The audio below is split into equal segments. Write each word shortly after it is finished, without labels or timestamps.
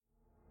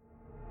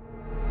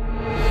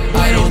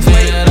I don't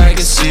think that I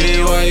can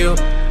see why you,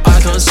 I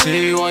can't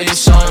see why you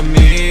saw in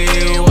me,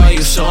 why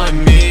you saw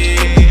in me.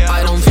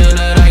 I don't feel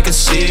that I can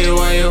see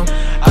why you,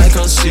 I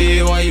can't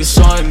see why you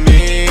saw in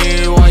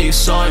me, why you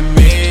saw in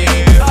me.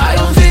 I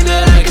don't think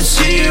that I can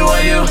see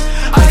why you,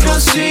 I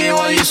can't see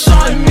why you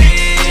saw in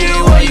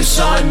me, why you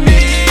saw in me.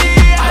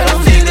 I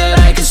don't think that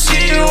I can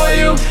see why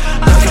you,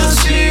 I can't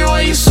see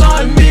why you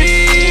saw in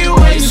me,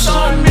 why you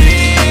saw in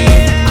me.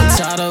 I'm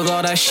tired of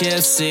all that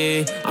shit,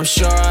 see. I'm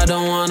sure I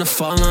don't wanna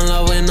fall in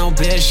love with no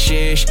bitch,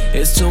 sheesh.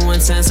 It's too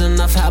intense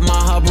enough, had my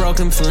heart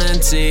broken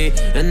plenty.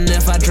 And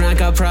if I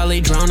drank, I'd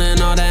probably drown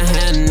in all that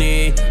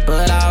Henny.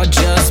 But I would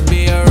just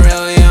be a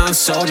real young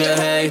soldier,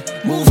 hey.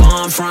 Move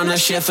on from the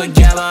shit,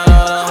 forget about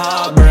all the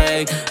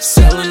heartbreak.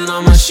 Sailing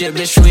on my shit,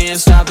 bitch, we ain't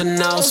stopping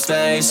no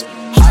space.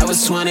 I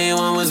was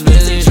 21, was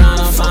busy trying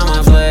to find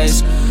my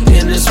place.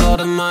 In this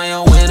world, am I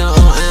a winner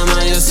or am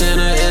I a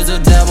sinner? Is the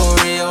devil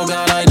real?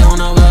 God, I don't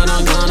know, but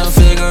I'm gonna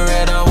figure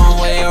it out one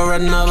way or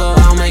another.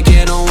 I'll make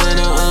it a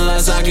winner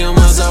unless I kill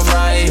myself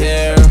right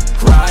here,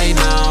 right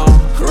now,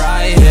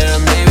 right here.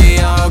 Maybe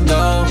I'll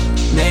go,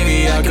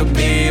 maybe I could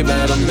be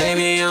better,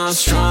 maybe I'm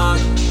strong.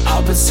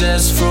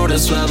 Opposites fruit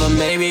as well, but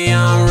maybe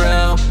I'm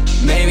real,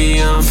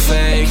 maybe I'm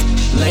fake.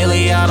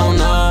 Lately I don't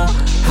know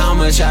how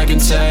much I can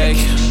take.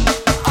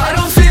 I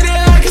don't think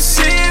that I can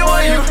see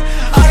what you,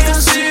 I can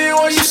see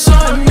what you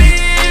saw in me,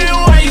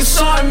 what you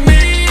saw in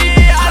me.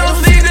 I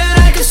don't think that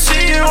I can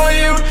see what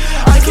you,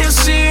 I can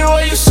see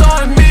what you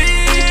saw in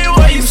me,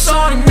 what you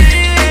saw in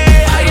me.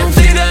 I don't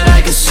think that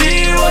I can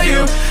see what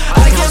you,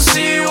 I can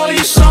see what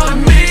you saw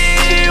in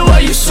me,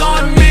 what you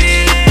saw in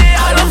me.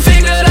 I don't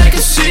think that I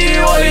can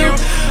see what you,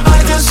 I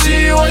can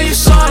see what you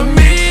saw in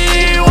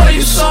me, what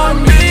you saw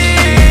in me.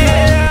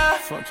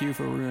 Fuck you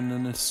for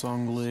ruining this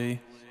song, Lee.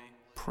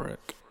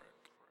 Prick.